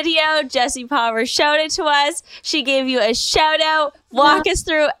sent a video. Jesse Palmer showed it to us. She gave you a shout out. Walk us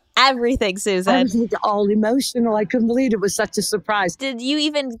through everything, Susan. I was all emotional. I couldn't believe it was such a surprise. Did you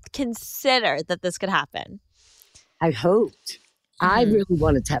even consider that this could happen? I hoped. I really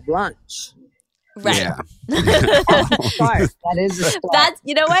wanted to have lunch. Right. Yeah. That is a start. That's,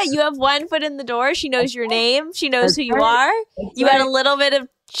 you know what? You have one foot in the door. She knows your name. She knows who you are. You had a little bit of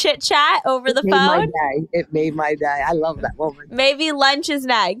chit chat over the phone. It made my day. I love that woman. Maybe lunch is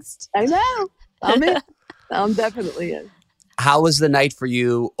next. I know. I'm in. I'm definitely in. How was the night for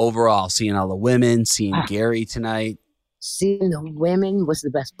you overall? Seeing all the women, seeing Gary tonight? Seeing the women was the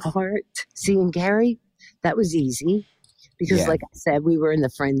best part. Seeing Gary, that was easy because, like I said, we were in the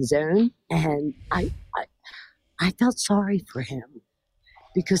friend zone, and I felt sorry for him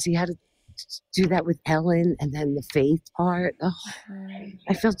because he had to do that with Ellen, and then the faith part. Oh,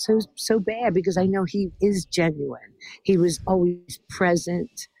 I felt so bad because I know he is genuine. He was always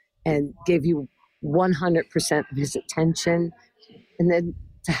present and gave you 100% of his attention, and then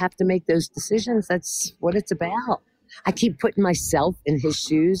to have to make those decisions, that's what it's about. I keep putting myself in his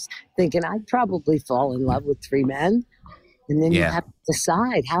shoes, thinking I'd probably fall in love with 3 men. And then you have to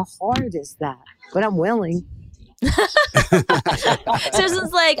decide, how hard is that? But I'm willing.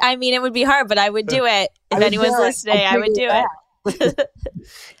 Susan's like, I mean, it would be hard, but I would do it. If anyone's listening, I would do it.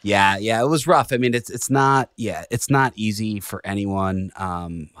 Yeah, it was rough. I mean, it's not easy for anyone.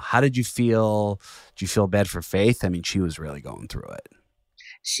 How did you feel? Did you feel bad for Faith? I mean, she was really going through it.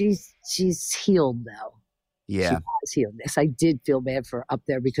 She's healed though. Yeah. She has healed. Yes, I did feel bad for her up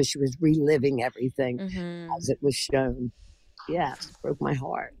there because she was reliving everything as it was shown. Yeah, it broke my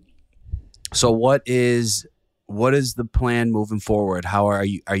heart. So what is the plan moving forward? How are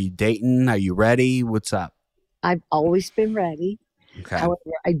you dating? Are you ready? What's up? I've always been ready. Okay. However,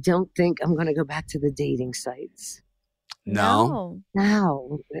 I don't think I'm going to go back to the dating sites. No,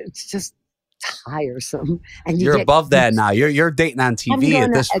 it's just tiresome. And you're above that now. You're dating on TV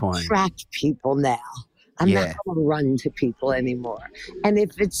at this point. Attract people now. I'm not going to run to people anymore. And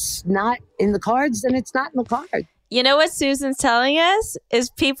if it's not in the cards, then it's not in the cards. You know what Susan's telling us is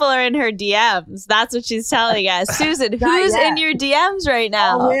people are in her DMs. That's what she's telling us. Susan, who's in your DMs right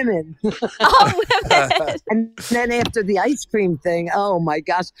now? All women. All women. And then after the ice cream thing, oh my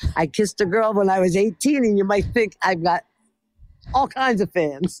gosh, I kissed a girl when I was 18, and you might think I've got all kinds of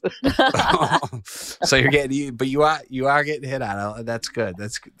fans. So you're getting, but you are getting hit on. That's good.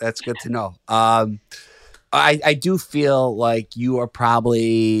 That's good to know. I do feel like you are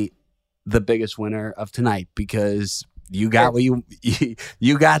probably the biggest winner of tonight because you got what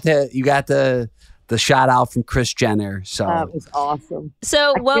you got the shout out from Kris Jenner. So that was awesome.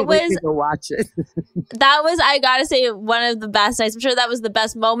 So what was go watch it? That was, I gotta say, one of the best nights. I'm sure that was the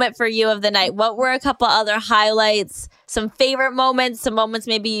best moment for you of the night. What were a couple other highlights? Some favorite moments, some moments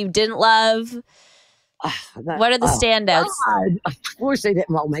maybe you didn't love? What are the standouts? God. Of course they didn't.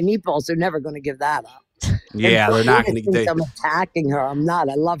 Well, my meatballs are never going to give that up. yeah, they're not going to. I'm attacking her. I'm not.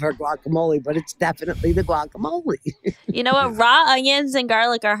 I love her guacamole, but it's definitely the guacamole. You know what? Raw onions and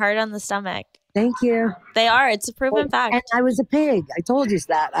garlic are hard on the stomach. Thank you. They are. It's a proven fact. And I was a pig. I told you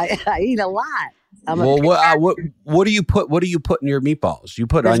that. I eat a lot. Well, what do you put? What do you put in your meatballs? You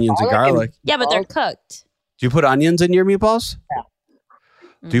put onions and garlic. Yeah, but they're cooked. Do you put onions in your meatballs?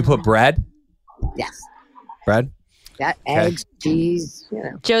 Yeah. Do you put bread? Yes. Bread? Yeah, eggs, cheese, you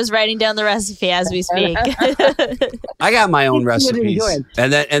know. Joe's writing down the recipe as we speak. I got my own recipes.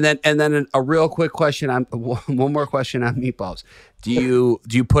 And then a real quick question on one more question on meatballs. Do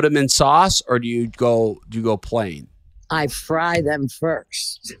you put them in sauce or do you go plain? I fry them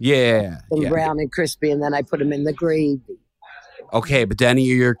first. Yeah. Brown and crispy, and then I put them in the gravy. Okay, but then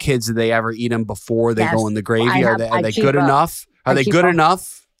your kids, do they ever eat them before they go in the gravy? Are they good enough? Are they good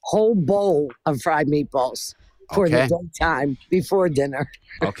enough? Whole bowl of fried meatballs for the daytime before dinner.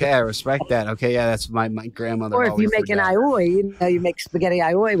 Okay, I respect that. Okay, yeah, that's my grandmother. Or if you make an aioli, you make spaghetti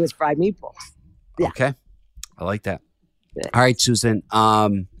aioli with fried meatballs. Yeah. Okay, I like that. Yeah. All right, Susan.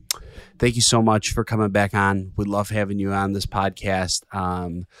 Thank you so much for coming back on. We love having you on this podcast.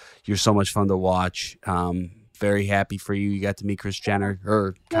 You're so much fun to watch. Very happy for you. You got to meet Kris Jenner,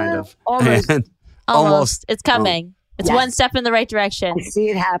 or kind of. Almost. It's coming. It's one step in the right direction. I see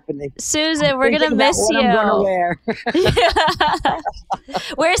it happening. Susan, we're going to miss you. I'm going to wear.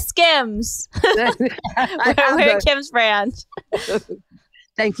 Wear Skims. Wear Kim's brand.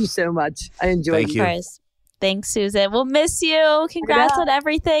 Thank you so much. I enjoyed it. Thank you. Thanks, Susan. We'll miss you. Congrats on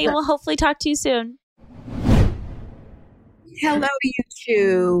everything. We'll hopefully talk to you soon. Hello to you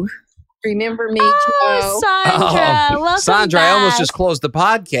two. Remember me, Joe? Sandra, welcome Sandra, back. I almost just closed the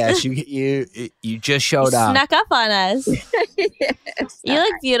podcast. You just showed up. Snuck up on us. Yes. You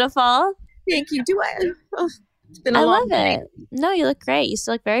look beautiful. Thank you. Do I? Oh, it's been I a love long it. day. No, you look great. You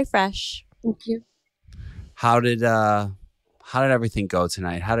still look very fresh. Thank you. How did everything go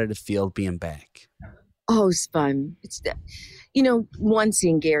tonight? How did it feel being back? Oh, it's fun. It's one,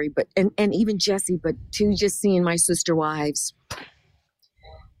 seeing Gary, but and even Jesse, but two, just seeing my sister wives.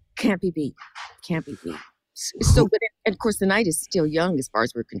 Can't be beat. So, but and of course, the night is still young as far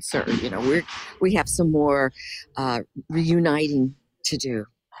as we're concerned. We have some more reuniting to do.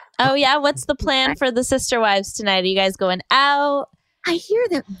 Oh yeah, what's the plan for the sister wives tonight? Are you guys going out? I hear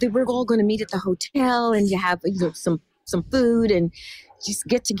that we're all going to meet at the hotel and you have some food and just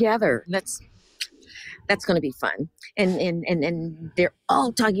get together. That's going to be fun. And they're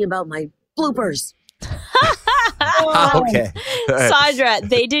all talking about my bloopers. Okay. Sandra,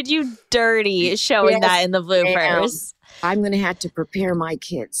 they did you dirty showing that in the bloopers. I'm going to have to prepare my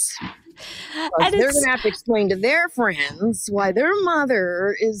kids. And they're going to have to explain to their friends why their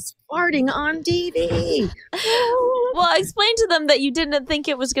mother is farting on TV. Well, explain to them that you didn't think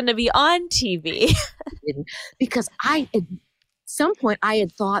it was going to be on TV. Because at some point I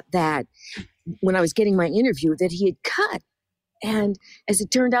had thought that when I was getting my interview that he had cut. And as it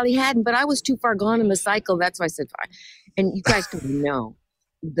turned out, he hadn't. But I was too far gone in the cycle. That's why I said, fine. And you guys can know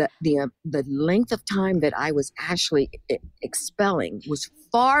the length of time that I was actually expelling was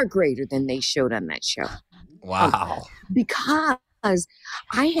far greater than they showed on that show. Wow. Because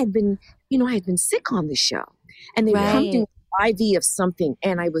I had been sick on the show. And they were pumping IV of something.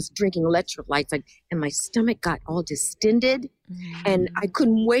 And I was drinking electrolytes. And my stomach got all distended. And I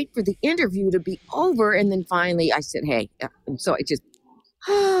couldn't wait for the interview to be over. And then finally I said, hey. And so I just,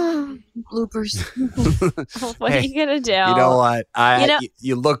 bloopers. What are you going to do? You know what?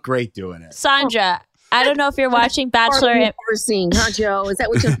 You look great doing it. Sandra, I don't know if you're watching Bachelor. Never seen, huh, Joe? Is that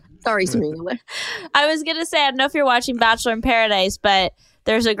what you're... Sorry, Serena. I was going to say, I don't know if you're watching Bachelor in Paradise, but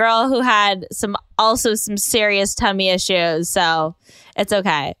there's a girl who had some serious tummy issues. So it's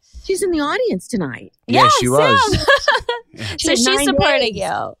okay. She's in the audience tonight. Yeah, she was. So she's supporting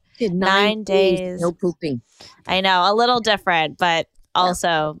you. Did 9 days. No pooping. I know. A little different, but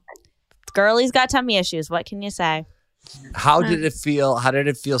also girlie's got tummy issues. What can you say? How did it feel? How did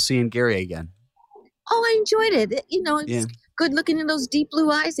it feel seeing Gary again? Oh, I enjoyed it. It's good looking in those deep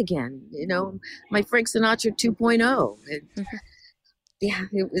blue eyes again. My Frank Sinatra 2.0. Yeah,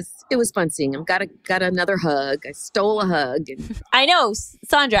 it was fun seeing him. Got another hug. I stole a hug. I know,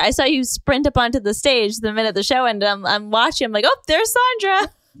 Sandra. I saw you sprint up onto the stage the minute the show ended. I'm watching. I'm like, oh, there's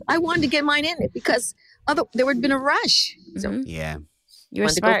Sandra. I wanted to get mine in it because there would have been a rush. So Yeah. You were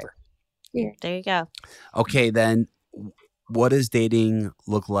wanted to go smart. for it. Yeah. There you go. Okay, then what does dating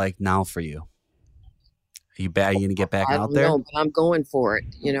look like now for you? Are you going to get back I out don't there? know, but I'm going for it.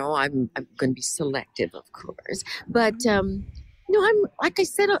 I'm going to be selective, of course. But I'm like I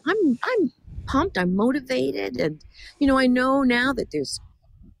said, I'm pumped. I'm motivated, and I know now that there's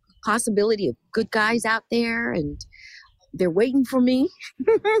possibility of good guys out there, and they're waiting for me.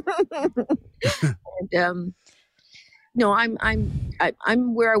 And no,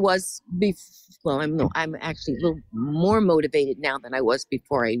 I'm where I was before. Well, I'm actually a little more motivated now than I was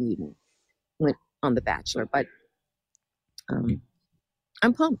before I even went on The Bachelor. But I'm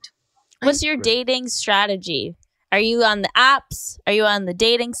pumped. What's your dating strategy? Are you on the apps? Are you on the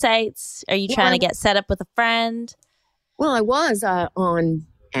dating sites? Are you trying to get set up with a friend? Well, I was on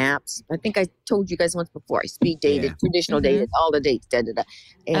apps. I think I told you guys once before. I speed dated, traditional dated, all the dates,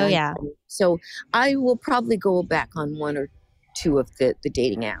 And, so I will probably go back on one or two of the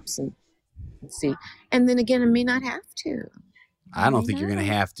dating apps and see. And then again, I may not have to. I don't think you're going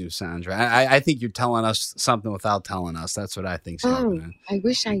to have to, Sandra. I think you're telling us something without telling us. That's what I think's happening. I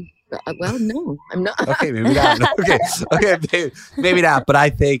wish well, no, I'm not. Okay, maybe not. Okay, maybe not. But I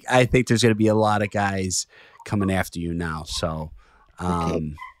think there's going to be a lot of guys coming after you now. So,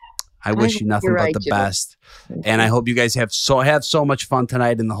 I wish you nothing but the best, and I hope you guys have so much fun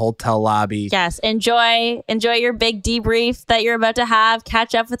tonight in the hotel lobby. Yes, enjoy your big debrief that you're about to have.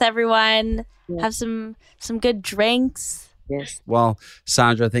 Catch up with everyone. Yeah. Have some good drinks. Yes. Well,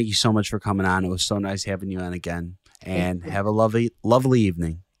 Sandra, thank you so much for coming on. It was so nice having you on again, and have a lovely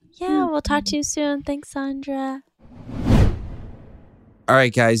evening. Yeah, we'll talk to you soon. Thanks, Sandra. All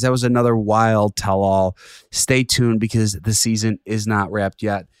right, guys, that was another wild tell-all. Stay tuned because the season is not wrapped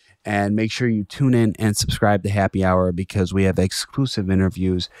yet. And make sure you tune in and subscribe to Happy Hour because we have exclusive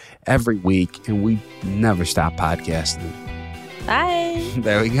interviews every week and we never stop podcasting. Bye.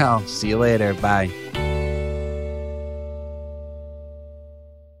 There we go. See you later. Bye.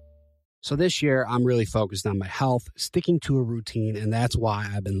 So this year, I'm really focused on my health, sticking to a routine, and that's why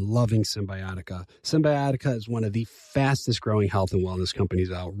I've been loving Symbiotica. Symbiotica is one of the fastest growing health and wellness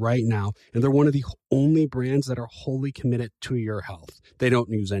companies out right now, and they're one of the only brands that are wholly committed to your health. They don't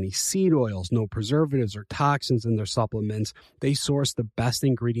use any seed oils, no preservatives or toxins in their supplements. They source the best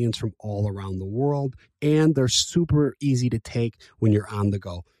ingredients from all around the world, and they're super easy to take when you're on the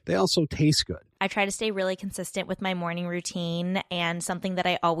go. They also taste good. I try to stay really consistent with my morning routine, and something that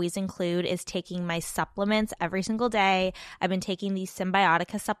I always include is taking my supplements every single day. I've been taking these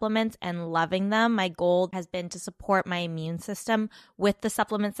Symbiotica supplements and loving them. My goal has been to support my immune system with the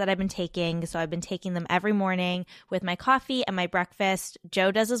supplements that I've been taking. So I've been taking them every morning with my coffee and my breakfast. Joe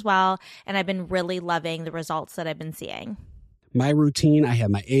does as well, and I've been really loving the results that I've been seeing. My routine, I have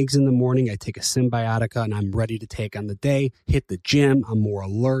my eggs in the morning, I take a Symbiotica, and I'm ready to take on the day, hit the gym, I'm more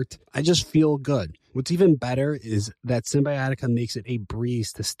alert. I just feel good. What's even better is that Symbiotica makes it a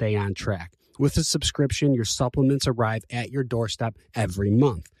breeze to stay on track. With a subscription, your supplements arrive at your doorstep every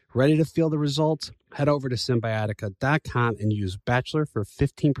month. Ready to feel the results? Head over to Symbiotica.com and use Bachelor for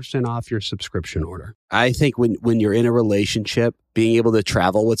 15% off your subscription order. I think when you're in a relationship, being able to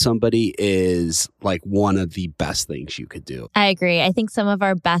travel with somebody is like one of the best things you could do. I agree. I think some of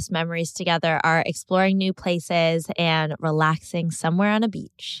our best memories together are exploring new places and relaxing somewhere on a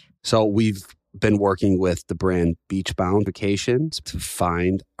beach. So we've been working with the brand Beachbound Vacations to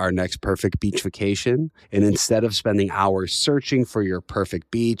find our next perfect beach vacation. And instead of spending hours searching for your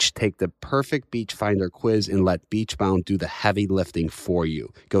perfect beach, take the perfect beach finder quiz and let Beachbound do the heavy lifting for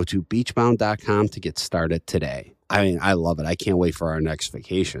you. Go to beachbound.com to get started today. I mean, I love it. I can't wait for our next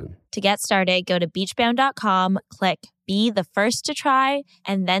vacation. To get started, go to beachbound.com, click Be the First to Try,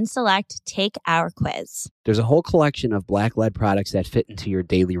 and then select Take Our Quiz. There's a whole collection of Black-led products that fit into your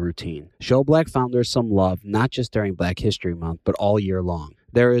daily routine. Show Black founders some love, not just during Black History Month, but all year long.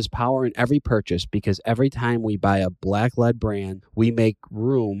 There is power in every purchase because every time we buy a Black-led brand, we make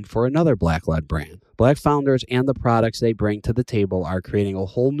room for another Black-led brand. Black founders and the products they bring to the table are creating a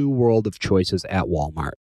whole new world of choices at Walmart.